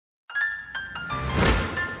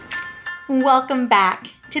Welcome back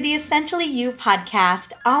to the Essentially You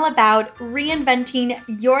podcast, all about reinventing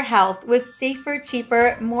your health with safer,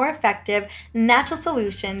 cheaper, more effective natural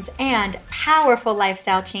solutions and powerful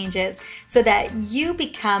lifestyle changes so that you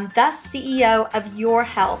become the CEO of your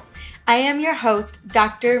health. I am your host,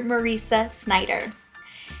 Dr. Marisa Snyder.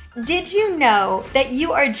 Did you know that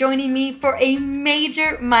you are joining me for a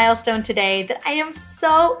major milestone today that I am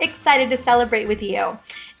so excited to celebrate with you?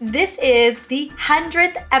 This is the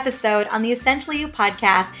 100th episode on the Essentially You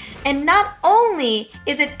podcast, and not only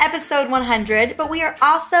is it episode 100, but we are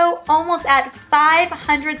also almost at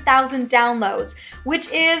 500,000 downloads,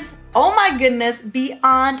 which is, oh my goodness,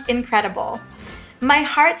 beyond incredible. My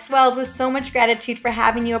heart swells with so much gratitude for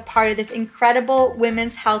having you a part of this incredible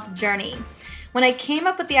women's health journey. When I came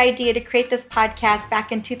up with the idea to create this podcast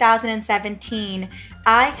back in 2017,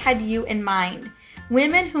 I had you in mind.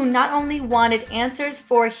 Women who not only wanted answers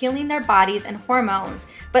for healing their bodies and hormones,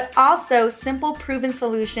 but also simple, proven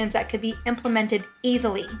solutions that could be implemented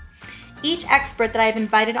easily. Each expert that I've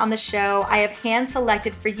invited on the show, I have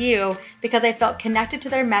hand-selected for you because I felt connected to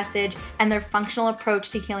their message and their functional approach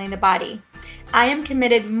to healing the body. I am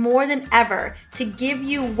committed more than ever to give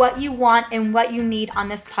you what you want and what you need on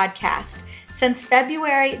this podcast. Since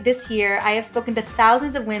February this year, I have spoken to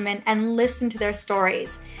thousands of women and listened to their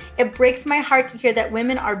stories. It breaks my heart to hear that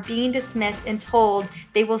women are being dismissed and told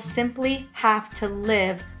they will simply have to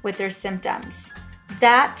live with their symptoms.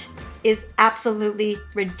 That is absolutely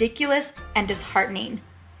ridiculous and disheartening.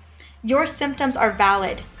 Your symptoms are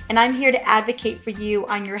valid, and I'm here to advocate for you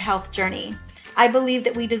on your health journey. I believe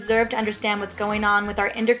that we deserve to understand what's going on with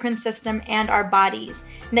our endocrine system and our bodies,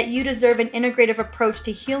 and that you deserve an integrative approach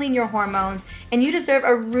to healing your hormones, and you deserve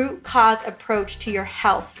a root cause approach to your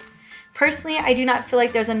health. Personally, I do not feel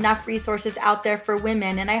like there's enough resources out there for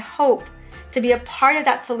women, and I hope to be a part of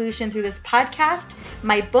that solution through this podcast,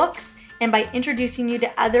 my books, and by introducing you to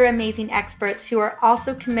other amazing experts who are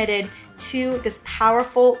also committed to this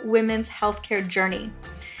powerful women's healthcare journey.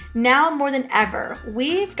 Now more than ever,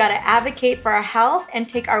 we've got to advocate for our health and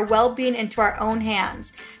take our well-being into our own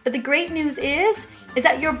hands. But the great news is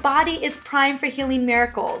that your body is primed for healing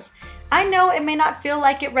miracles. I know it may not feel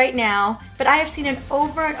like it right now, but I have seen it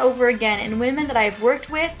over and over again in women that I have worked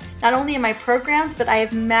with, not only in my programs, but I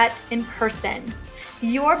have met in person.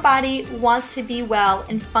 Your body wants to be well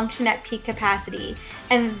and function at peak capacity.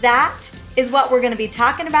 And that is what we're going to be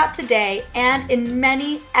talking about today and in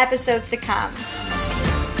many episodes to come.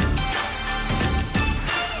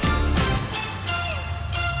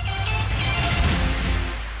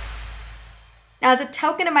 Now, as a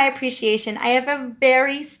token of my appreciation, I have a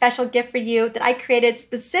very special gift for you that I created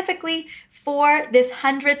specifically for this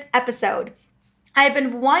 100th episode. I have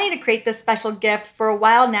been wanting to create this special gift for a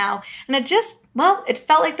while now, and it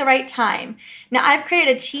felt like the right time. Now, I've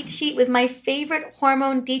created a cheat sheet with my favorite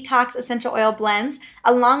hormone detox essential oil blends,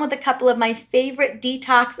 along with a couple of my favorite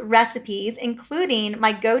detox recipes, including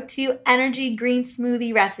my go-to energy green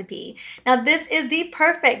smoothie recipe. Now, this is the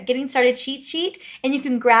perfect getting started cheat sheet, and you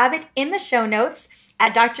can grab it in the show notes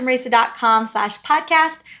at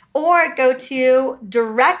drmarisa.com/podcast, or go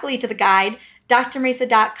directly to the guide,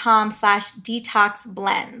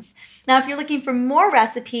 drmarisa.com/detoxblends. Now, if you're looking for more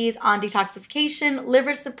recipes on detoxification,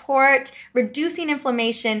 liver support, reducing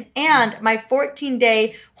inflammation, and my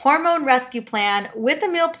 14-day hormone rescue plan with a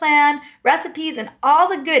meal plan, recipes, and all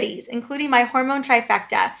the goodies, including my hormone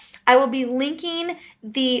trifecta, I will be linking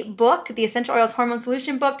the book, the Essential Oils Hormone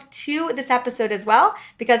Solution book, to this episode as well,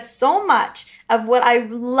 because so much of what I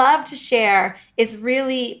love to share is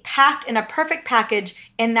really packed in a perfect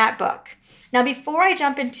package in that book. Now, before I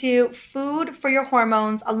jump into food for your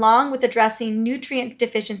hormones, along with addressing nutrient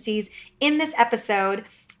deficiencies in this episode,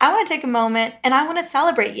 I want to take a moment and I want to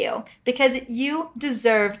celebrate you because you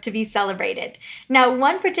deserve to be celebrated. Now,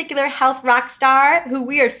 one particular health rock star who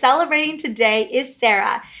we are celebrating today is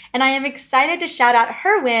Sarah, and I am excited to shout out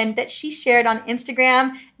her win that she shared on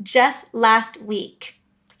Instagram just last week.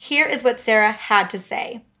 Here is what Sarah had to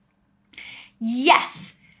say.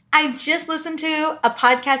 Yes! I just listened to a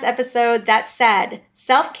podcast episode that said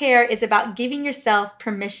self-care is about giving yourself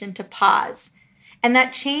permission to pause. And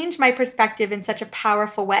that changed my perspective in such a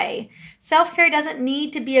powerful way. Self-care doesn't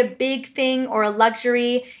need to be a big thing or a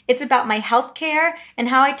luxury. It's about my health care and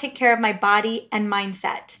how I take care of my body and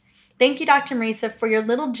mindset. Thank you, Dr. Marisa, for your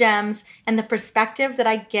little gems and the perspective that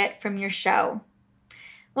I get from your show.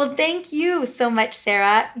 Well, thank you so much,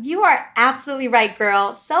 Sarah. You are absolutely right,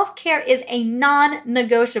 girl. Self-care is a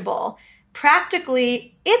non-negotiable.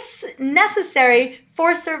 Practically, it's necessary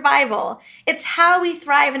for survival. It's how we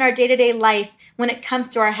thrive in our day-to-day life when it comes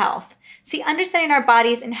to our health. See, understanding our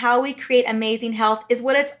bodies and how we create amazing health is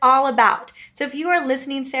what it's all about. So if you are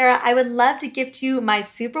listening, Sarah, I would love to gift you my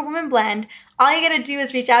Superwoman Blend. All you gotta do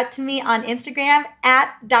is reach out to me on Instagram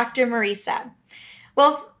at Dr. Marisa.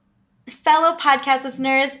 Well, fellow podcast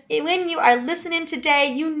listeners, when you are listening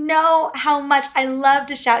today, you know how much I love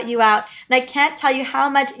to shout you out, and I can't tell you how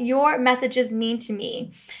much your messages mean to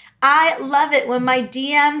me. I love it when my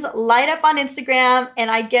DMs light up on Instagram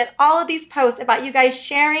and I get all of these posts about you guys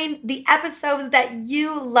sharing the episodes that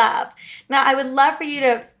you love. Now, I would love for you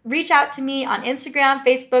to reach out to me on Instagram,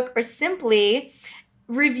 Facebook, or simply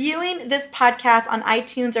reviewing this podcast on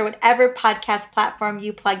iTunes or whatever podcast platform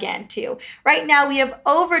you plug into. Right now, we have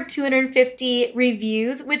over 250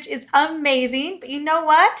 reviews, which is amazing. But you know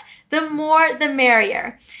what? The more, the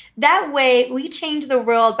merrier. That way, we change the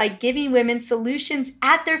world by giving women solutions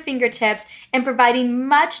at their fingertips and providing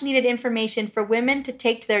much needed information for women to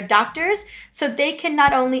take to their doctors so they can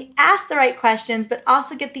not only ask the right questions, but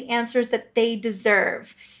also get the answers that they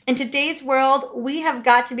deserve. In today's world, we have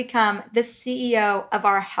got to become the CEO of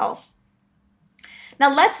our health.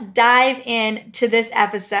 Now let's dive into this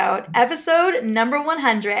episode number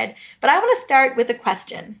 100, but I want to start with a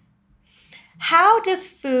question. How does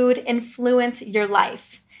food influence your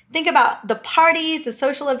life? Think about the parties, the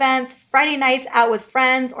social events, Friday nights out with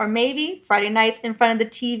friends, or maybe Friday nights in front of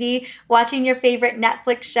the TV watching your favorite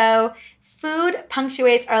Netflix show. Food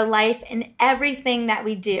punctuates our life in everything that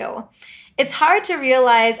we do. It's hard to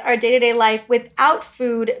realize our day-to-day life without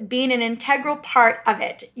food being an integral part of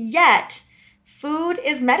it. Yet, food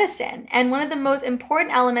is medicine and one of the most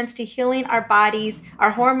important elements to healing our bodies,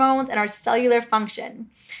 our hormones, and our cellular function.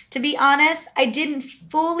 To be honest, I didn't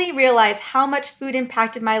fully realize how much food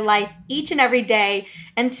impacted my life each and every day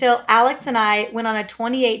until Alex and I went on a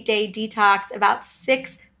 28-day detox about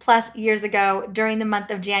 6+ years ago during the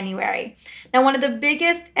month of January. Now, one of the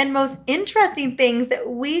biggest and most interesting things that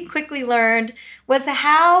we quickly learned was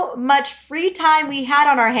how much free time we had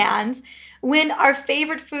on our hands when our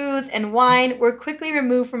favorite foods and wine were quickly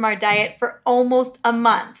removed from our diet for almost a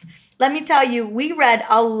month. Let me tell you, we read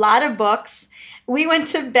a lot of books. We went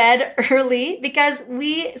to bed early because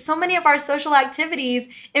so many of our social activities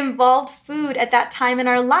involved food at that time in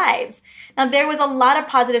our lives. Now, there was a lot of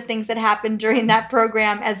positive things that happened during that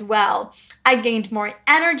program as well. I gained more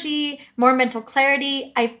energy, more mental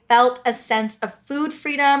clarity. I felt a sense of food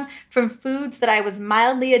freedom from foods that I was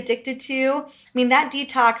mildly addicted to. I mean, that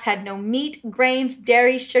detox had no meat, grains,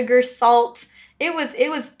 dairy, sugar, salt. It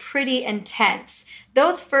was pretty intense.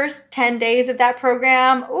 Those first 10 days of that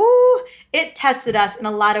program, it tested us in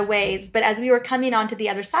a lot of ways. But as we were coming on to the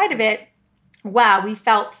other side of it, wow, we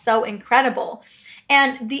felt so incredible.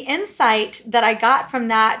 And the insight that I got from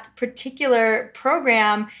that particular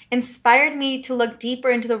program inspired me to look deeper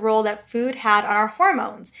into the role that food had on our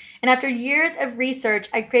hormones. And after years of research,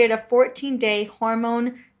 I created a 14-day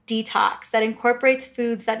hormone detox that incorporates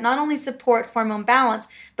foods that not only support hormone balance,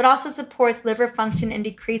 but also supports liver function and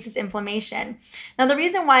decreases inflammation. Now, the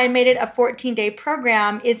reason why I made it a 14-day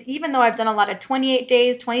program is even though I've done a lot of 28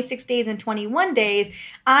 days, 26 days, and 21 days,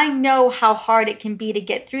 I know how hard it can be to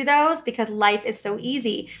get through those because life is so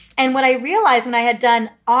easy. And what I realized when I had done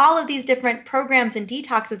all of these different programs and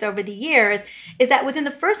detoxes over the years is that within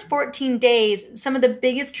the first 14 days, some of the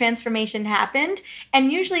biggest transformation happened.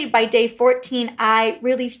 And usually by day 14, I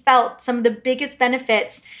really felt some of the biggest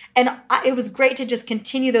benefits, and it was great to just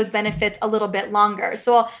continue those benefits a little bit longer.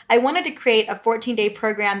 So I wanted to create a 14-day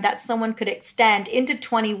program that someone could extend into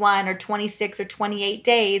 21 or 26 or 28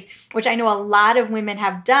 days, which I know a lot of women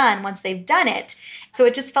have done once they've done it. So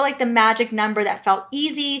it just felt like the magic number that felt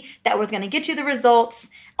easy, that was going to get you the results,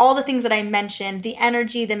 all the things that I mentioned, the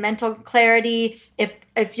energy, the mental clarity.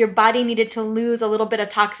 If your body needed to lose a little bit of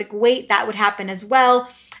toxic weight, that would happen as well.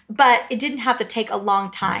 But it didn't have to take a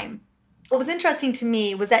long time. What was interesting to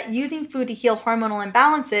me was that using food to heal hormonal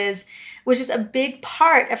imbalances was just a big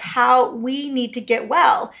part of how we need to get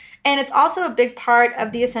well. And it's also a big part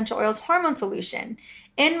of the essential oils hormone solution.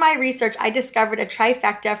 In my research, I discovered a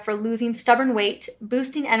trifecta for losing stubborn weight,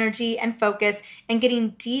 boosting energy and focus, and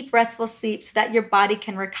getting deep, restful sleep so that your body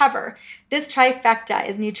can recover. This trifecta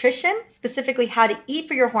is nutrition, specifically how to eat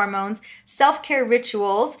for your hormones, self-care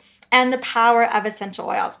rituals, and the power of essential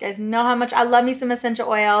oils. You guys know how much I love me some essential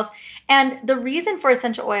oils. And the reason for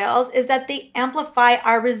essential oils is that they amplify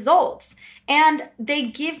our results and they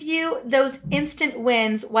give you those instant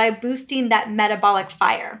wins while boosting that metabolic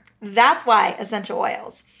fire. That's why essential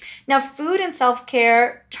oils. Now, food and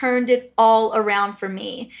self-care turned it all around for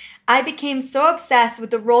me. I became so obsessed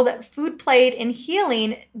with the role that food played in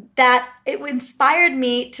healing that it inspired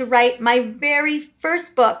me to write my very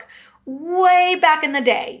first book way back in the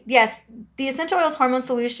day. Yes, the Essential Oils Hormone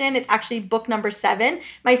Solution is actually book number 7.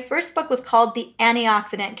 My first book was called The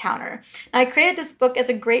Antioxidant Counter. Now, I created this book as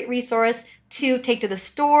a great resource to take to the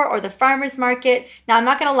store or the farmer's market. Now, I'm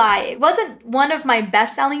not going to lie, it wasn't one of my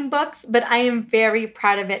best-selling books, but I am very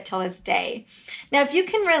proud of it till this day. Now, if you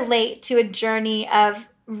can relate to a journey of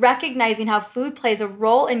recognizing how food plays a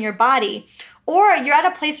role in your body, or you're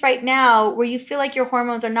at a place right now where you feel like your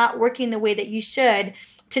hormones are not working the way that you should,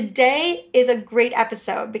 today is a great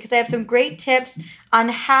episode because I have some great tips on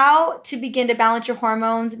how to begin to balance your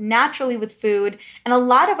hormones naturally with food. And a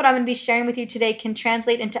lot of what I'm going to be sharing with you today can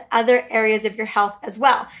translate into other areas of your health as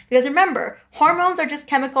well. Because remember, hormones are just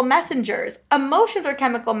chemical messengers. Emotions are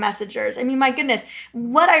chemical messengers. I mean, my goodness,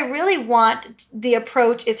 what I really want, the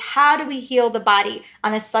approach is how do we heal the body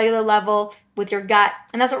on a cellular level with your gut?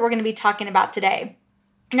 And that's what we're going to be talking about today.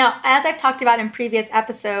 Now, as I've talked about in previous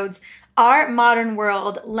episodes, our modern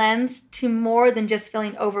world lends to more than just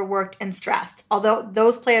feeling overworked and stressed, although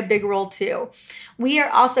those play a big role too. We are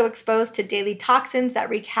also exposed to daily toxins that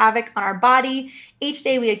wreak havoc on our body. Each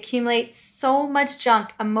day we accumulate so much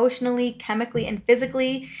junk emotionally, chemically, and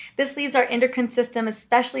physically. This leaves our endocrine system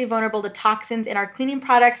especially vulnerable to toxins in our cleaning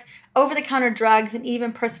products, over-the-counter drugs, and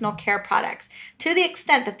even personal care products, to the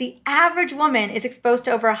extent that the average woman is exposed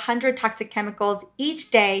to over 100 toxic chemicals each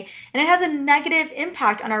day, and it has a negative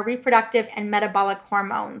impact on our reproductive and metabolic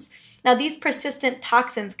hormones. Now, these persistent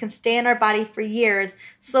toxins can stay in our body for years,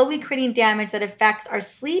 slowly creating damage that affects our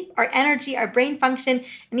sleep, our energy, our brain function,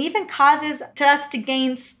 and even causes us to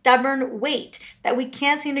gain stubborn weight that we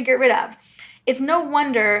can't seem to get rid of. It's no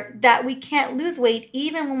wonder that we can't lose weight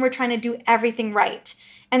even when we're trying to do everything right.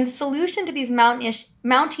 And the solution to these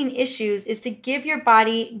mounting issues is to give your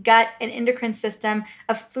body, gut, and endocrine system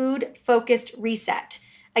a food-focused reset.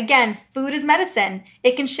 Again, food is medicine.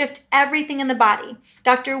 It can shift everything in the body.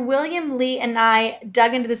 Dr. William Lee and I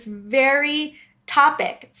dug into this very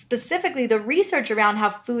topic, specifically the research around how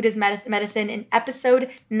food is medicine in episode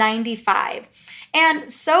 95.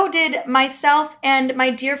 And so did myself and my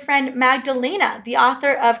dear friend Magdalena, the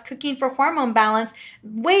author of Cooking for Hormone Balance,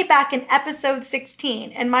 way back in episode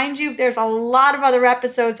 16. And mind you, there's a lot of other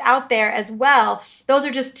episodes out there as well. Those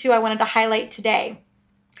are just 2 I wanted to highlight today.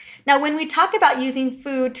 Now, when we talk about using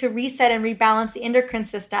food to reset and rebalance the endocrine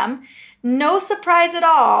system, no surprise at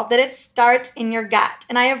all that it starts in your gut.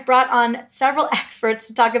 And I have brought on several experts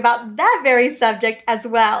to talk about that very subject as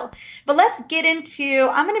well. But let's get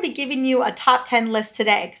into, I'm going to be giving you a top 10 list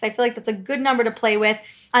today because I feel like that's a good number to play with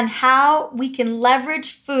on how we can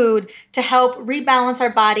leverage food to help rebalance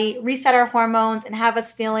our body, reset our hormones, and have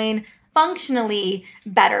us feeling functionally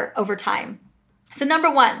better over time. So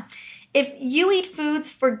number 1, if you eat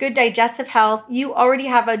foods for good digestive health, you already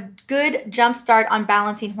have a good jump start on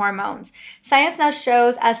balancing hormones. Science now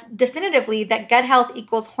shows us definitively that gut health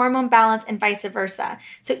equals hormone balance and vice versa.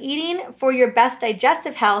 So eating for your best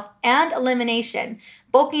digestive health and elimination,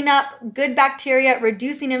 bulking up good bacteria,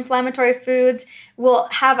 reducing inflammatory foods will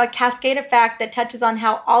have a cascade effect that touches on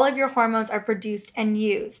how all of your hormones are produced and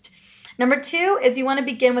used. Number 2 is you want to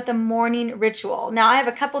begin with a morning ritual. Now, I have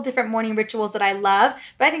a couple different morning rituals that I love,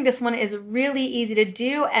 but I think this one is really easy to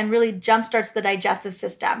do and really jumpstarts the digestive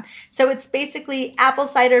system. So it's basically apple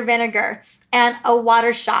cider vinegar and a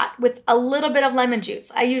water shot with a little bit of lemon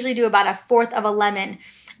juice. I usually do about 1/4 of a lemon.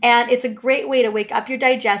 And it's a great way to wake up your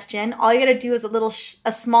digestion. All you gotta do is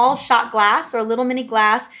a small shot glass or a little mini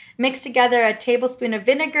glass, mix together a tablespoon of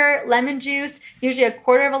vinegar, lemon juice, usually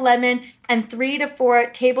 1/4 of a lemon, and 3 to 4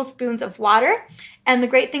 tablespoons of water. And the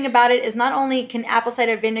great thing about it is not only can apple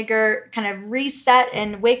cider vinegar kind of reset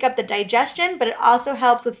and wake up the digestion, but it also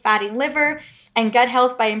helps with fatty liver and gut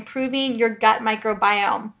health by improving your gut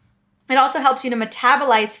microbiome. It also helps you to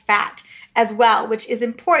metabolize fat as well, which is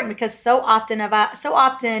important because so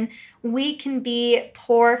often we can be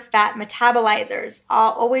poor fat metabolizers,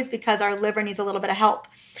 always because our liver needs a little bit of help.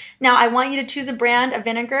 Now, I want you to choose a brand of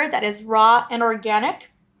vinegar that is raw and organic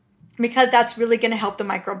because that's really going to help the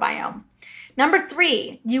microbiome. Number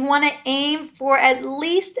 3, you want to aim for at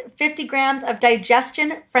least 50 grams of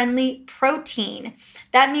digestion-friendly protein.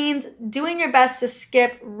 That means doing your best to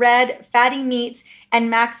skip red, fatty meats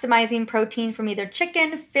and maximizing protein from either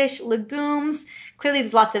chicken, fish, legumes. Clearly,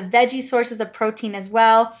 there's lots of veggie sources of protein as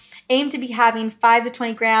well. Aim to be having 5 to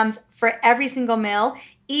 20 grams for every single meal,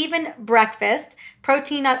 even breakfast.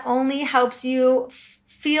 Protein not only helps you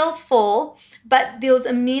feel full, but those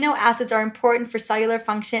amino acids are important for cellular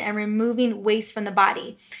function and removing waste from the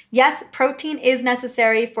body. Yes, protein is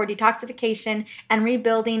necessary for detoxification and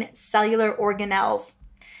rebuilding cellular organelles.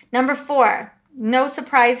 Number 4, no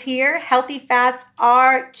surprise here, healthy fats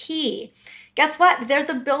are key. Guess what? They're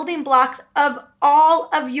the building blocks of all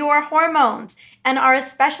of your hormones and are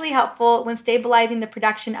especially helpful when stabilizing the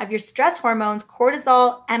production of your stress hormones,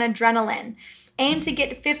 cortisol, and adrenaline. Aim to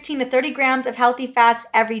get 15 to 30 grams of healthy fats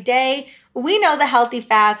every day. We know the healthy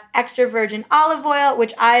fats, extra virgin olive oil,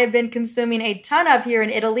 which I have been consuming a ton of here in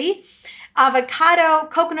Italy, avocado,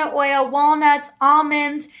 coconut oil, walnuts,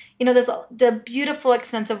 almonds. There's the beautiful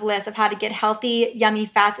extensive list of how to get healthy, yummy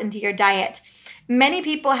fats into your diet. Many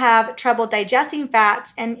people have trouble digesting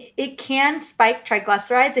fats, and it can spike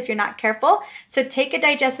triglycerides if you're not careful. So take a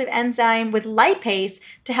digestive enzyme with lipase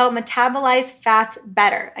to help metabolize fats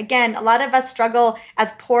better. Again, a lot of us struggle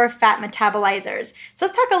as poor fat metabolizers. So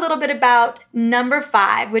let's talk a little bit about number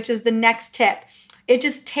 5, which is the next tip.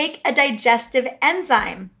 Just take a digestive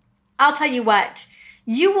enzyme. I'll tell you what,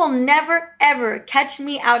 you will never, ever catch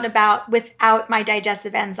me out and about without my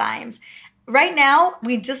digestive enzymes. Right now,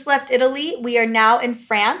 we just left Italy. We are now in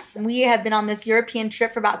France. We have been on this European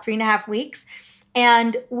trip for about 3.5 weeks.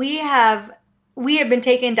 And we have been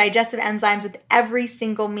taking digestive enzymes with every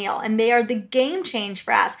single meal. And they are the game change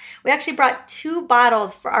for us. We actually brought 2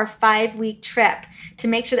 bottles for our 5-week trip to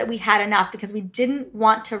make sure that we had enough because we didn't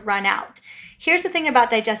want to run out. Here's the thing about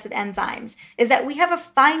digestive enzymes is that we have a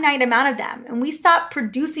finite amount of them. And we stop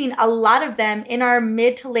producing a lot of them in our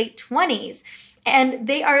mid to late 20s. And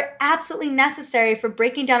they are absolutely necessary for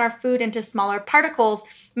breaking down our food into smaller particles,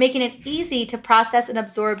 making it easy to process and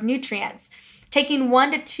absorb nutrients. Taking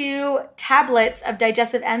 1 to 2 tablets of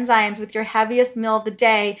digestive enzymes with your heaviest meal of the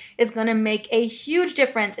day is going to make a huge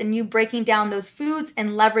difference in you breaking down those foods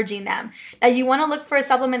and leveraging them. Now, you want to look for a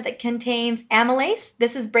supplement that contains amylase.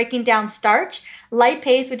 This is breaking down starch.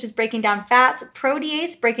 Lipase, which is breaking down fats.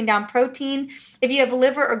 Protease, breaking down protein. If you have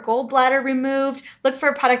liver or gallbladder removed, look for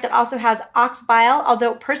a product that also has ox bile.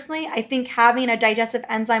 Although personally, I think having a digestive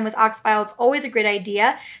enzyme with ox bile is always a great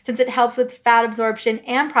idea since it helps with fat absorption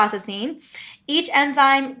and processing. Each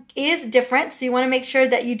enzyme is different, so you want to make sure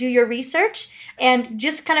that you do your research and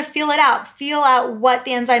just kind of feel it out. Feel out what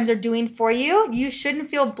the enzymes are doing for you. You shouldn't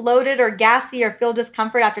feel bloated or gassy or feel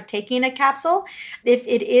discomfort after taking a capsule. If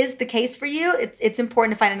it is the case for you, it's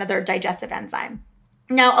important to find another digestive enzyme.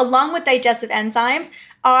 Now, along with digestive enzymes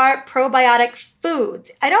are probiotic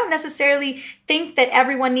foods. I don't necessarily think that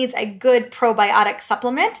everyone needs a good probiotic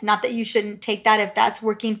supplement. Not that you shouldn't take that if that's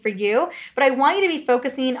working for you, but I want you to be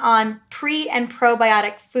focusing on pre and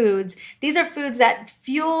probiotic foods. These are foods that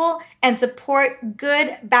fuel and support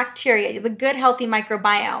good bacteria, the good healthy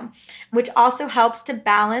microbiome, which also helps to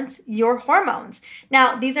balance your hormones.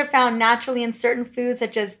 Now, these are found naturally in certain foods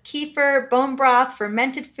such as kefir, bone broth,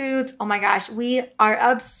 fermented foods. Oh my gosh, we are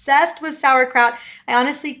obsessed with sauerkraut. I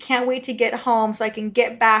honestly can't wait to get home so I can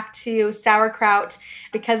get back to sauerkraut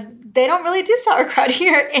because they don't really do sauerkraut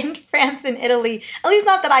here in France and Italy, at least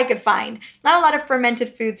not that I could find. Not a lot of fermented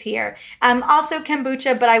foods here. Also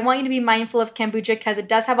kombucha, but I want you to be mindful of kombucha because it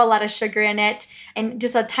does have a lot of sugar in it, and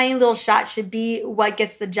just a tiny little shot should be what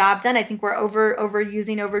gets the job done. I think we're over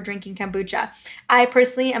drinking kombucha. I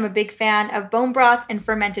personally am a big fan of bone broth and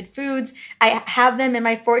fermented foods. I have them in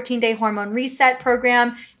my 14-day hormone reset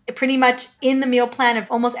program, pretty much in the meal plan of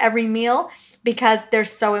almost every meal because they're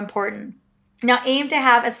so important. Now, aim to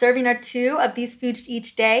have a serving or 2 of these foods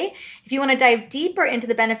each day. If you want to dive deeper into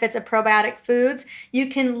the benefits of probiotic foods, you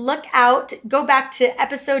can go back to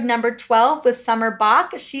episode number 12 with Summer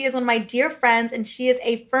Bach. She is one of my dear friends, and she is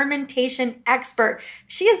a fermentation expert.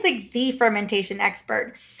 She is the fermentation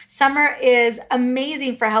expert. Summer is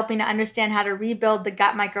amazing for helping to understand how to rebuild the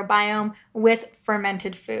gut microbiome with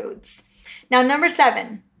fermented foods. Now, number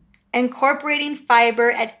 7. Incorporating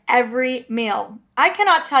fiber at every meal. I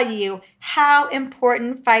cannot tell you how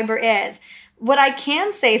important fiber is. What I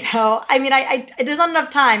can say though, there's not enough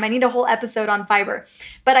time. I need a whole episode on fiber.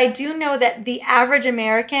 But I do know that the average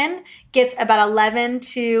American gets about 11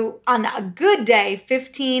 to, on a good day,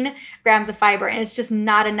 15 grams of fiber, and it's just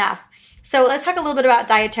not enough. So let's talk a little bit about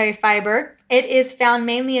dietary fiber. It is found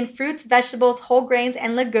mainly in fruits, vegetables, whole grains,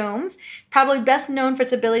 and legumes. Probably best known for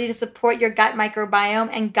its ability to support your gut microbiome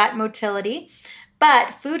and gut motility.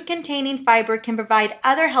 But food containing fiber can provide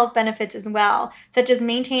other health benefits as well, such as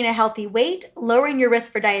maintaining a healthy weight, lowering your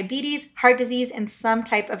risk for diabetes, heart disease, and some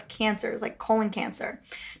type of cancers like colon cancer.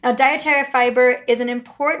 Now, dietary fiber is an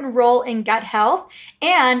important role in gut health,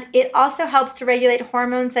 and it also helps to regulate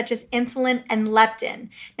hormones such as insulin and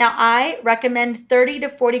leptin. Now, I recommend 30 to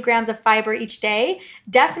 40 grams of fiber each day,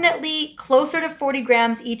 definitely closer to 40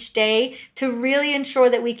 grams each day to really ensure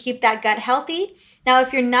that we keep that gut healthy. Now,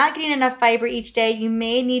 if you're not getting enough fiber each day, you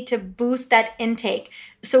may need to boost that intake.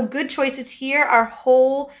 So good choices here are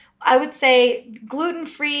whole, I would say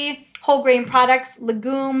gluten-free, whole grain products,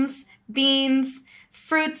 legumes, beans,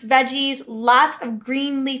 fruits, veggies, lots of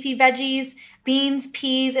green leafy veggies, beans,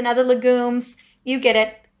 peas, and other legumes. You get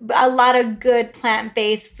it. A lot of good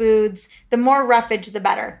plant-based foods. The more roughage, the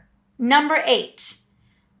better. Number 8,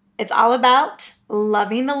 it's all about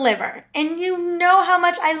loving the liver. And you know how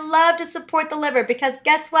much I love to support the liver because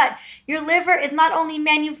guess what? Your liver is not only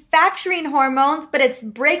manufacturing hormones, but it's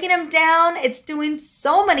breaking them down. It's doing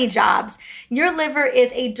so many jobs. Your liver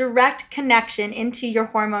is a direct connection into your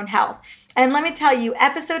hormone health. And let me tell you,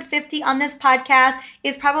 episode 50 on this podcast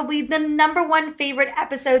is probably the #1 favorite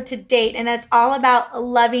episode to date, and it's all about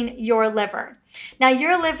loving your liver. Now,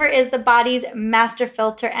 your liver is the body's master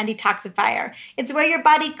filter and detoxifier. It's where your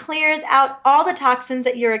body clears out all the toxins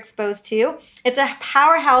that you're exposed to. It's a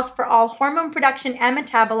powerhouse for all hormone production and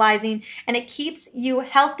metabolizing, and it keeps you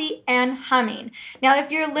healthy and humming. Now, if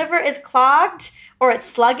your liver is clogged or it's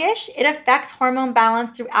sluggish, it affects hormone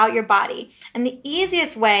balance throughout your body. And the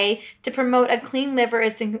easiest way to promote a clean liver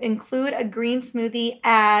is to include a green smoothie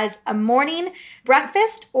as a morning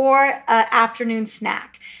breakfast or an afternoon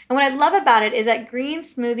snack. And what I love about it is that green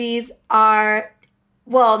smoothies are,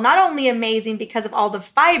 well, not only amazing because of all the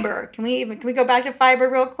fiber. Can we go back to fiber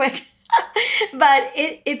real quick? But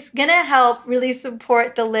it's gonna help really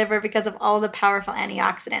support the liver because of all the powerful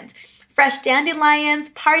antioxidants. Fresh dandelions,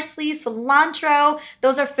 parsley, cilantro,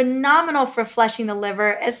 those are phenomenal for flushing the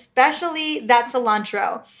liver, especially that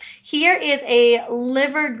cilantro. Here is a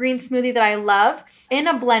liver green smoothie that I love in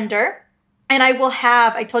a blender. And I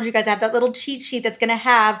told you guys I have that little cheat sheet that's gonna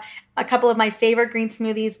have a couple of my favorite green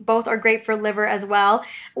smoothies. Both are great for liver as well.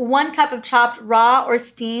 1 cup of chopped raw or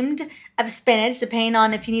steamed of spinach, depending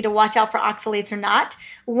on if you need to watch out for oxalates or not.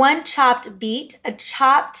 1 chopped beet, a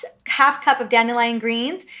chopped half cup of dandelion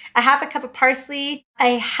greens, a half a cup of parsley,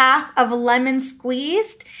 a half of lemon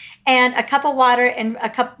squeezed, and a cup of water and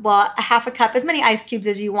a half a cup, as many ice cubes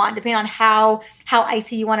as you want, depending on how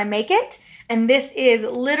icy you want to make it. And this is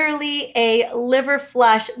literally a liver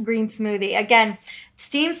flush green smoothie. Again,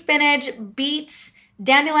 steamed spinach, beets,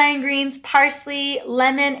 dandelion greens, parsley,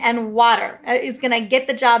 lemon, and water. It's going to get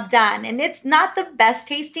the job done. And it's not the best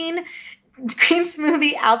tasting green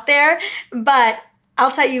smoothie out there, but I'll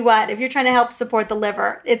tell you what, if you're trying to help support the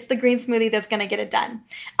liver, it's the green smoothie that's going to get it done.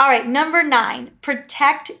 All right, number 9,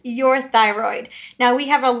 protect your thyroid. Now, we've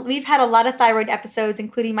had a lot of thyroid episodes,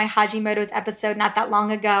 including my Hashimoto's episode not that long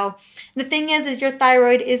ago. The thing is your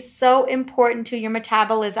thyroid is so important to your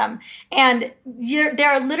metabolism, and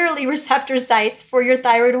there are literally receptor sites for your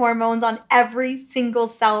thyroid hormones on every single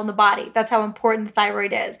cell in the body. That's how important the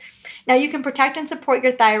thyroid is. Now, you can protect and support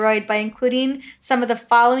your thyroid by including some of the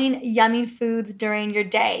following yummy foods during your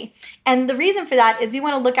day. And the reason for that is you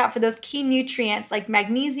want to look out for those key nutrients like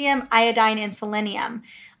magnesium, iodine, and selenium.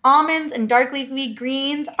 Almonds and dark leafy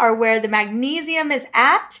greens are where the magnesium is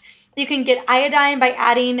at. You can get iodine by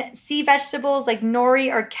adding sea vegetables like nori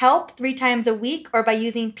or kelp 3 times a week, or by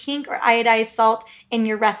using pink or iodized salt in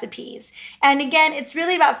your recipes. And again, it's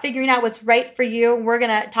really about figuring out what's right for you. We're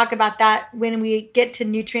going to talk about that when we get to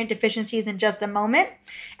nutrient deficiencies in just a moment.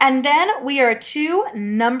 And then we are to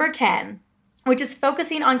number 10, which is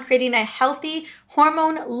focusing on creating a healthy,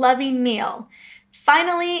 hormone-loving meal.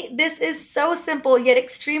 Finally, this is so simple yet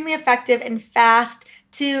extremely effective and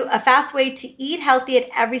a fast way to eat healthy at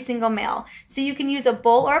every single meal. So you can use a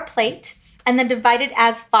bowl or a plate and then divide it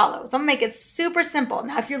as follows. I'm gonna make it super simple.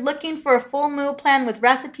 Now, if you're looking for a full meal plan with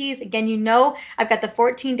recipes, again, you know I've got the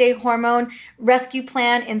 14-day hormone rescue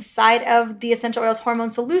plan inside of the Essential Oils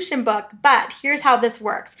Hormone Solution book, but here's how this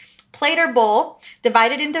works. Plate or bowl,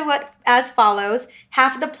 divided into as follows.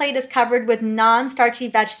 Half of the plate is covered with non-starchy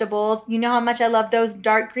vegetables. You know how much I love those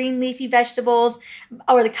dark green leafy vegetables,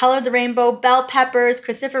 or the color of the rainbow, bell peppers,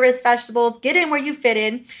 cruciferous vegetables. Get in where you fit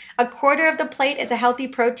in. A quarter of the plate is a healthy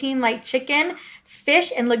protein like chicken,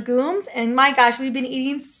 fish, and legumes. And my gosh, we've been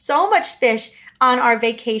eating so much fish on our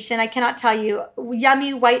vacation. I cannot tell you,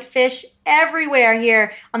 yummy white fish everywhere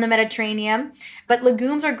here on the Mediterranean, but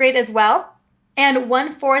legumes are great as well. And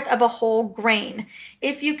 1/4 of a whole grain,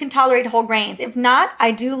 if you can tolerate whole grains. If not,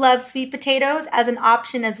 I do love sweet potatoes as an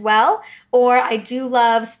option as well, or I do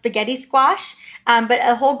love spaghetti squash, but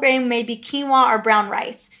a whole grain may be quinoa or brown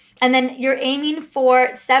rice. And then you're aiming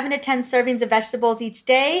for 7 to 10 servings of vegetables each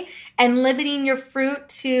day and limiting your fruit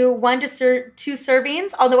to 1 to 2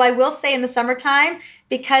 servings. Although I will say in the summertime,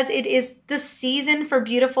 because it is the season for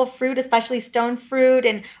beautiful fruit, especially stone fruit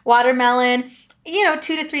and watermelon, 2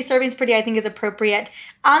 to 3 servings per day I think is appropriate.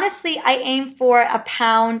 Honestly, I aim for a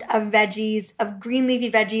pound of veggies, of green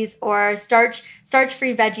leafy veggies or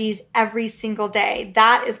starch-free veggies every single day.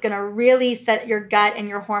 That is going to really set your gut and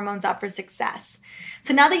your hormones up for success.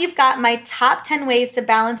 So now that you've got my top 10 ways to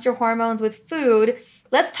balance your hormones with food,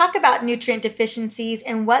 let's talk about nutrient deficiencies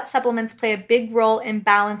and what supplements play a big role in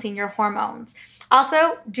balancing your hormones.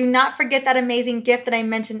 Also, do not forget that amazing gift that I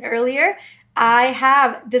mentioned earlier. I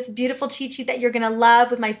have this beautiful cheat sheet that you're going to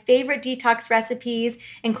love with my favorite detox recipes,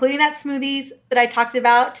 including that smoothies that I talked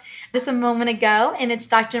about just a moment ago. And it's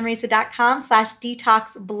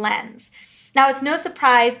drmarisa.com/detoxblends. Now, it's no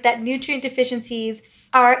surprise that nutrient deficiencies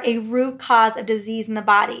are a root cause of disease in the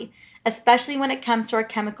body, especially when it comes to our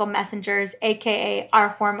chemical messengers, aka our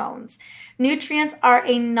hormones. Nutrients are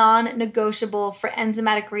a non-negotiable for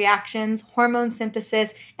enzymatic reactions, hormone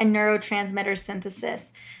synthesis, and neurotransmitter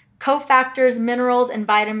synthesis. Cofactors, minerals, and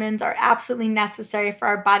vitamins are absolutely necessary for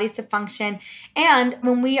our bodies to function. And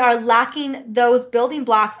when we are lacking those building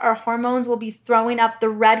blocks, our hormones will be throwing up the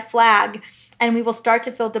red flag and we will start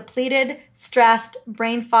to feel depleted, stressed,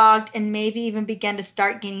 brain fogged, and maybe even begin to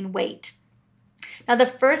start gaining weight. Now, the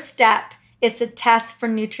first step is to test for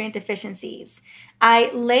nutrient deficiencies.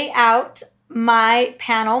 I lay out my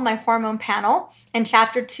panel, my hormone panel, in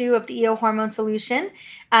chapter 2 of the EO hormone solution,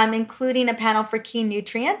 including a panel for key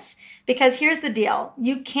nutrients, because here's the deal.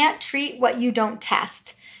 You can't treat what you don't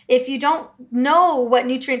test. If you don't know what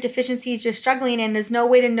nutrient deficiencies you're struggling in, there's no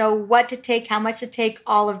way to know what to take, how much to take,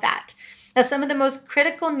 all of that. Now, some of the most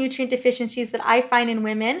critical nutrient deficiencies that I find in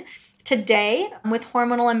women today with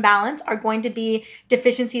hormonal imbalance are going to be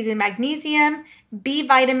deficiencies in magnesium, B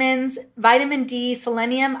vitamins, vitamin D,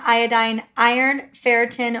 selenium, iodine, iron,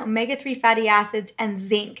 ferritin, omega-3 fatty acids, and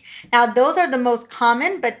zinc. Now, those are the most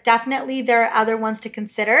common, but definitely there are other ones to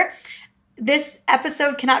consider. This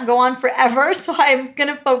episode cannot go on forever, so I'm going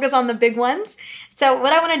to focus on the big ones. So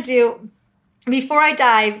what I want to do before I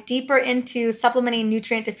dive deeper into supplementing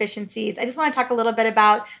nutrient deficiencies, I just want to talk a little bit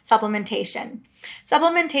about supplementation.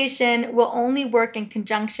 Supplementation will only work in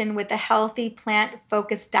conjunction with a healthy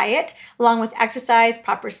plant-focused diet, along with exercise,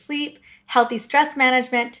 proper sleep, healthy stress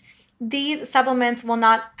management. These supplements will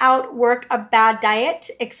not outwork a bad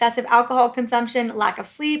diet, excessive alcohol consumption, lack of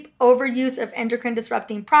sleep, overuse of endocrine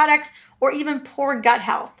disrupting products, or even poor gut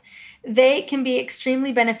health. They can be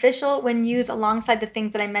extremely beneficial when used alongside the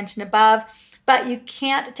things that I mentioned above, but you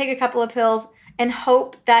can't take a couple of pills and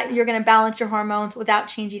hope that you're going to balance your hormones without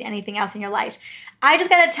changing anything else in your life. I just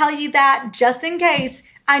got to tell you that just in case.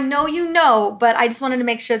 I know you know, but I just wanted to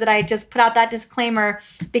make sure that I just put out that disclaimer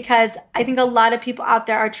because I think a lot of people out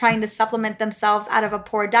there are trying to supplement themselves out of a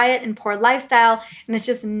poor diet and poor lifestyle, and it's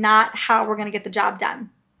just not how we're going to get the job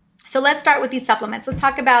done. So let's start with these supplements. Let's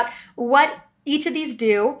talk about what each of these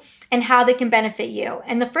do and how they can benefit you.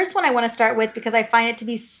 And the first one I want to start with, because I find it to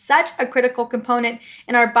be such a critical component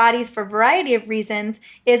in our bodies for a variety of reasons,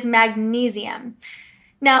 is magnesium.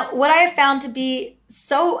 Now, what I have found to be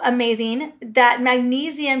so amazing that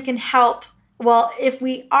magnesium can help. Well, if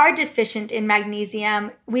we are deficient in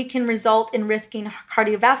magnesium, we can result in risking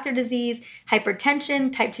cardiovascular disease,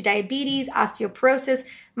 hypertension, type 2 diabetes, osteoporosis,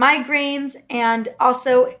 migraines, and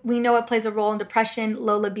also we know it plays a role in depression,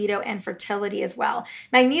 low libido, and fertility as well.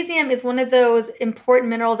 Magnesium is one of those important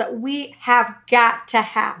minerals that we have got to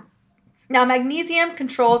have. Now, magnesium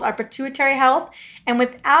controls our pituitary health, and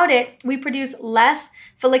without it, we produce less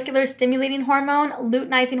follicular stimulating hormone,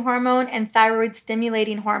 luteinizing hormone, and thyroid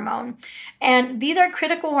stimulating hormone. And these are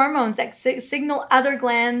critical hormones that signal other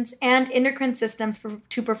glands and endocrine systems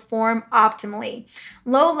to perform optimally.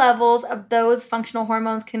 Low levels of those functional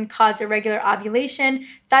hormones can cause irregular ovulation,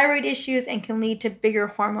 thyroid issues, and can lead to bigger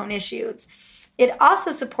hormone issues. It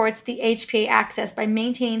also supports the HPA axis by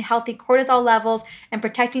maintaining healthy cortisol levels and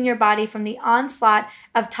protecting your body from the onslaught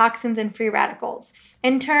of toxins and free radicals.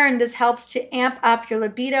 In turn, this helps to amp up your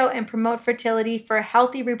libido and promote fertility for a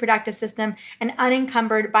healthy reproductive system and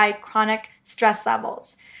unencumbered by chronic stress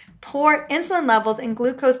levels. Poor insulin levels and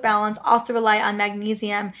glucose balance also rely on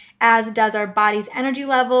magnesium, as does our body's energy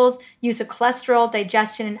levels, use of cholesterol,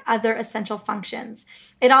 digestion, and other essential functions.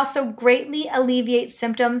 It also greatly alleviates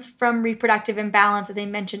symptoms from reproductive imbalance, as I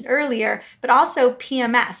mentioned earlier, but also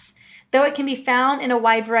PMS. Though it can be found in a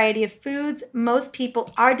wide variety of foods, most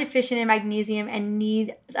people are deficient in magnesium and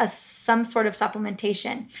need some sort of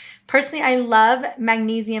supplementation. Personally, I love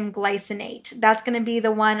magnesium glycinate. That's going to be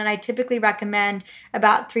the one, and I typically recommend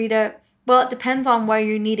about it depends on where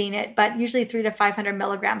you're needing it, but usually 300 to 500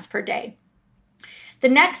 milligrams per day. The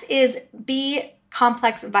next is B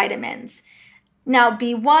complex vitamins. Now,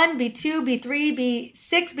 B1, B2, B3,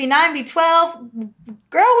 B6, B9, B12,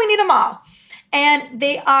 girl, we need them all. And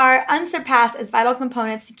they are unsurpassed as vital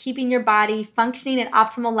components to keeping your body functioning at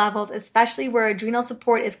optimal levels, especially where adrenal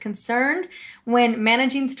support is concerned when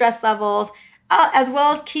managing stress levels, as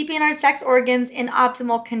well as keeping our sex organs in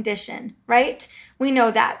optimal condition, right? We know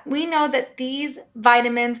that. We know that these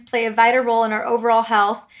vitamins play a vital role in our overall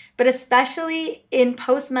health, but especially in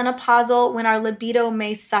postmenopausal when our libido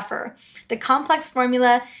may suffer. The complex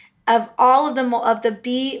formula of all of the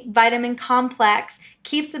B vitamin complex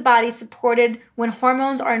keeps the body supported when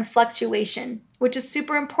hormones are in fluctuation, which is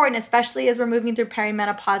super important, especially as we're moving through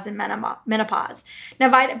perimenopause and menopause. Now,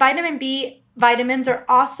 vitamin B vitamins are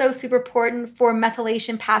also super important for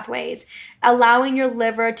methylation pathways, allowing your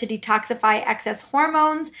liver to detoxify excess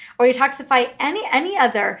hormones or detoxify any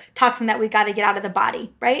other toxin that we got to get out of the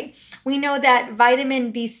body, right? We know that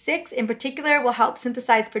vitamin B6 in particular will help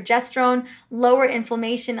synthesize progesterone, lower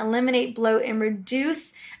inflammation, eliminate bloat, and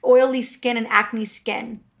reduce oily skin and acne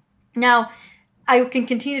skin. Now, I can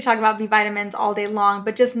continue to talk about B vitamins all day long,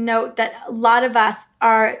 but just note that a lot of us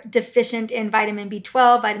are deficient in vitamin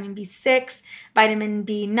B12, vitamin B6, vitamin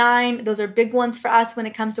B9. Those are big ones for us when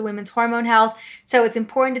it comes to women's hormone health. So it's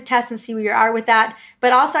important to test and see where you are with that.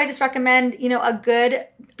 But also I just recommend, a good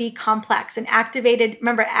B complex and activated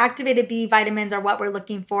B vitamins are what we're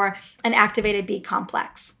looking for, an activated B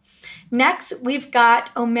complex. Next, we've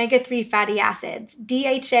got omega-3 fatty acids,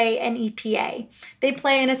 DHA and EPA. They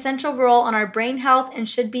play an essential role in our brain health and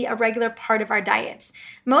should be a regular part of our diets.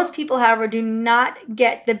 Most people, however, do not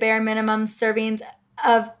get the bare minimum servings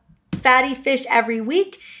of fatty fish every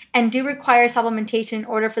week and do require supplementation in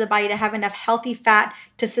order for the body to have enough healthy fat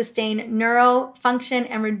to sustain neural function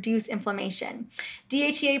and reduce inflammation.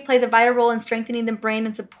 DHEA plays a vital role in strengthening the brain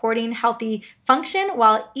and supporting healthy function,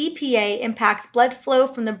 while EPA impacts blood flow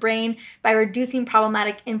from the brain by reducing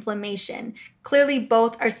problematic inflammation. Clearly,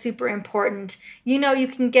 both are super important. You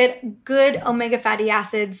can get good omega fatty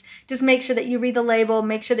acids. Just make sure that you read the label.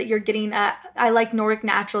 Make sure that you're getting, I like Nordic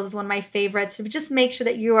Naturals is one of my favorites. So just make sure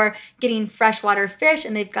that you are getting freshwater fish,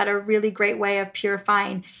 and they've got a really great way of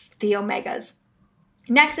purifying the omegas.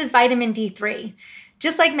 Next is vitamin D3.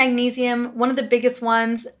 Just like magnesium, one of the biggest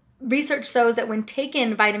ones, research shows that when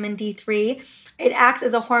taken vitamin D3, it acts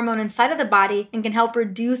as a hormone inside of the body and can help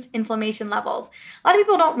reduce inflammation levels. A lot of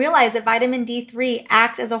people don't realize that vitamin D3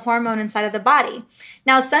 acts as a hormone inside of the body.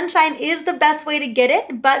 Now, sunshine is the best way to get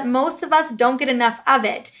it, but most of us don't get enough of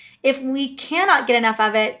it. If we cannot get enough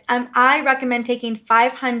of it, I recommend taking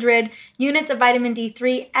 500 units of vitamin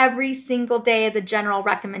D3 every single day as a general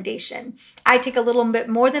recommendation. I take a little bit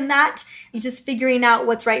more than that. Just figuring out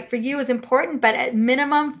what's right for you is important, but at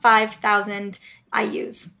minimum 5,000 I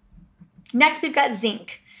use. Next, we've got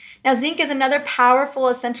zinc. Now, zinc is another powerful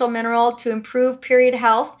essential mineral to improve period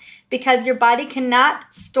health because your body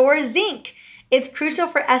cannot store zinc. It's crucial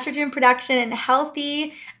for estrogen production and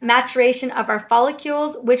healthy maturation of our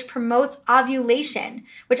follicles, which promotes ovulation,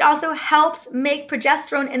 which also helps make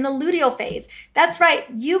progesterone in the luteal phase. That's right,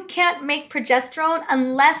 you can't make progesterone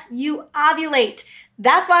unless you ovulate.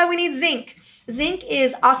 That's why we need zinc. Zinc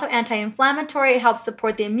is also anti-inflammatory. It helps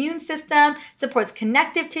support the immune system, supports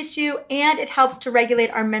connective tissue, and it helps to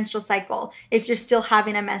regulate our menstrual cycle if you're still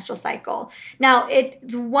having a menstrual cycle. Now,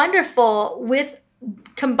 it's wonderful with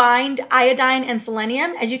combined iodine and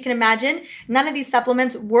selenium. As you can imagine, none of these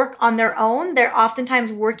supplements work on their own. They're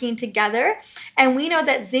oftentimes working together. And we know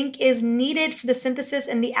that zinc is needed for the synthesis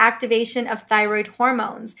and the activation of thyroid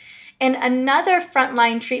hormones. And another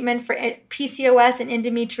frontline treatment for PCOS and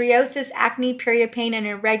endometriosis, acne, period pain, and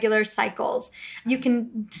irregular cycles. You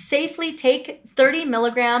can safely take 30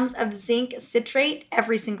 milligrams of zinc citrate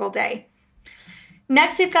every single day.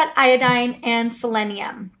 Next, we've got iodine and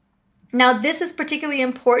selenium. Now, this is particularly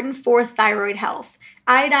important for thyroid health.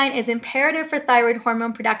 Iodine is imperative for thyroid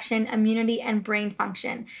hormone production, immunity, and brain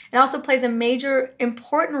function. It also plays a major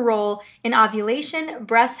important role in ovulation,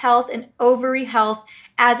 breast health, and ovary health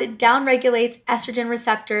as it downregulates estrogen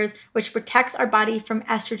receptors, which protects our body from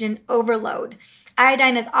estrogen overload.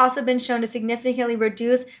 Iodine has also been shown to significantly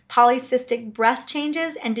reduce polycystic breast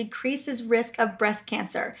changes and decreases risk of breast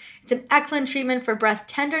cancer. It's an excellent treatment for breast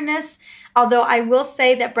tenderness, although I will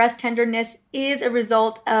say that breast tenderness is a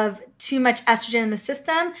result of too much estrogen in the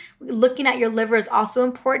system. Looking at your liver is also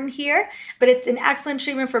important here, but it's an excellent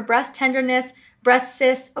treatment for breast tenderness, breast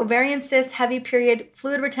cysts, ovarian cysts, heavy period,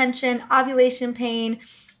 fluid retention, ovulation pain,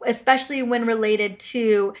 especially when related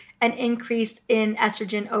to an increase in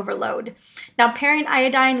estrogen overload. Now, pairing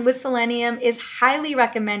iodine with selenium is highly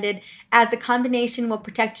recommended as the combination will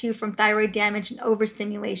protect you from thyroid damage and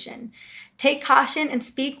overstimulation. Take caution and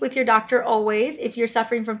speak with your doctor always if you're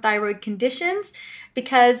suffering from thyroid conditions,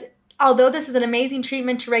 because although this is an amazing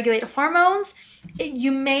treatment to regulate hormones,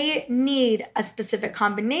 you may need a specific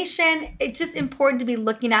combination. It's just important to be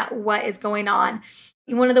looking at what is going on.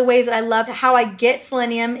 One of the ways that I love how I get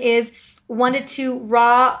selenium is 1 to 2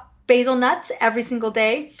 raw basil nuts every single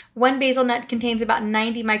day. One basil nut contains about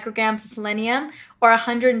 90 micrograms of selenium, or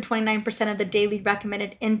 129% of the daily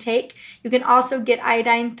recommended intake. You can also get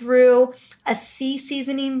iodine through a sea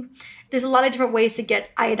seasoning. There's a lot of different ways to get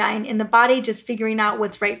iodine in the body, just figuring out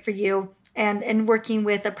what's right for you and working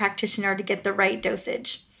with a practitioner to get the right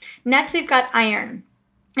dosage. Next, we've got iron.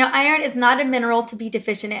 Now, iron is not a mineral to be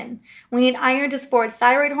deficient in. We need iron to support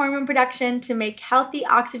thyroid hormone production, to make healthy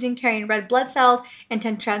oxygen-carrying red blood cells, and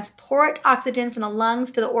to transport oxygen from the lungs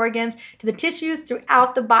to the organs to the tissues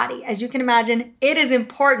throughout the body. As you can imagine, it is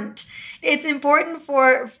important. It's important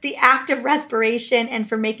for the act of respiration and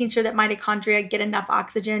for making sure that mitochondria get enough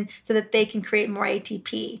oxygen so that they can create more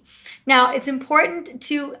ATP. Now, I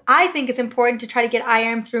think it's important to try to get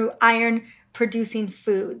iron through iron-producing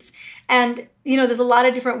foods. And there's a lot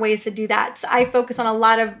of different ways to do that. So I focus on a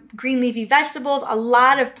lot of green leafy vegetables. A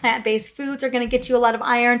lot of plant-based foods are going to get you a lot of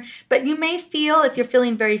iron, but you may feel, if you're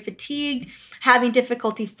feeling very fatigued, having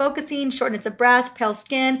difficulty focusing, shortness of breath, pale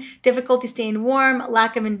skin, difficulty staying warm,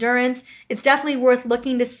 lack of endurance, it's definitely worth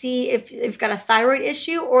looking to see if you've got a thyroid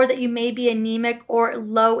issue or that you may be anemic or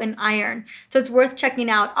low in iron. So it's worth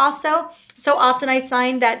checking out. Also, so often I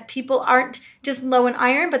find that people aren't just low in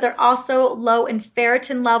iron, but they're also low in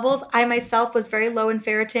ferritin levels. I myself was very low in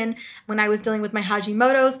ferritin when I was dealing with my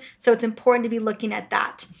Hashimoto's, so it's important to be looking at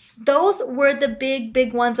that. Those were the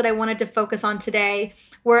big ones that I wanted to focus on today,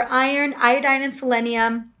 were iron, iodine and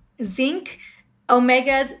selenium, zinc,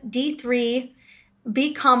 omegas, D3,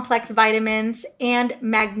 B-complex vitamins, and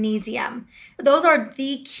magnesium. Those are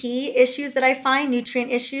the key issues that I find,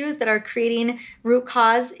 nutrient issues that are creating root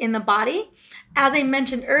cause in the body. As I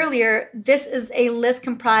mentioned earlier, this is a list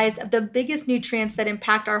comprised of the biggest nutrients that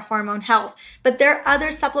impact our hormone health, but there are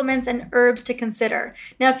other supplements and herbs to consider.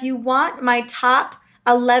 Now, if you want my top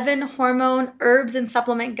 11 hormone herbs and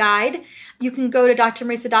supplement guide, you can go to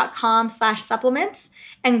drmarisa.com/supplements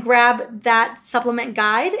and grab that supplement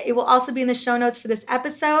guide. It will also be in the show notes for this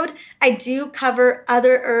episode. I do cover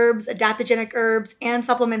other herbs, adaptogenic herbs, and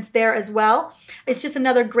supplements there as well. It's just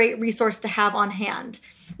another great resource to have on hand.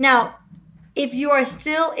 Now, if you are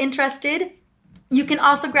still interested, you can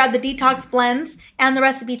also grab the detox blends and the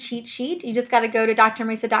recipe cheat sheet. You just got to go to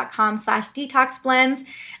drmarisa.com/detox blends.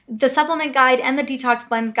 The supplement guide and the detox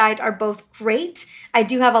blends guide are both great. I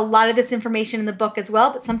do have a lot of this information in the book as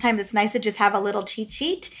well, but sometimes it's nice to just have a little cheat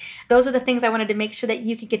sheet. Those are the things I wanted to make sure that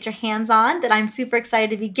you could get your hands on, that I'm super excited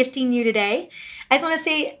to be gifting you today. I just want to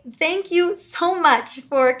say thank you so much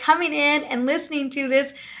for coming in and listening to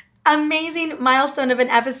this amazing milestone of an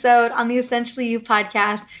episode on the Essentially You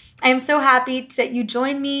podcast. I am so happy that you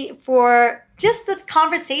joined me for just this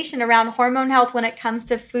conversation around hormone health when it comes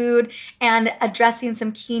to food and addressing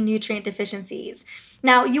some key nutrient deficiencies.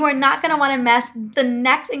 Now, you are not going to want to miss the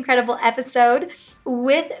next incredible episode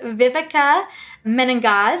with Viveka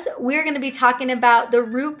Menengas. We're going to be talking about the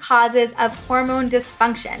root causes of hormone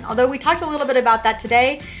dysfunction. Although we talked a little bit about that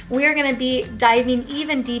today, we're going to be diving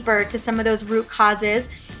even deeper to some of those root causes.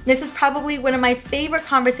 This is probably one of my favorite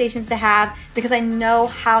conversations to have because I know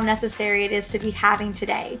how necessary it is to be having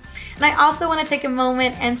today. And I also want to take a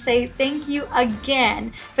moment and say thank you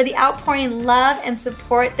again for the outpouring love and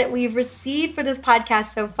support that we've received for this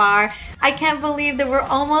podcast so far. I can't believe that we're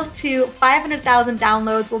almost to 500,000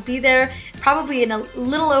 downloads. We'll be there probably in a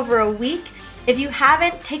little over a week. If you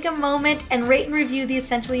haven't, take a moment and rate and review the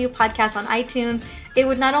Essentially You podcast on iTunes. It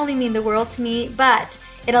would not only mean the world to me, but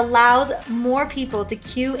it allows more people to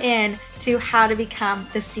cue in to how to become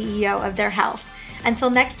the CEO of their health.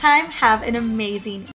 Until next time, have an amazing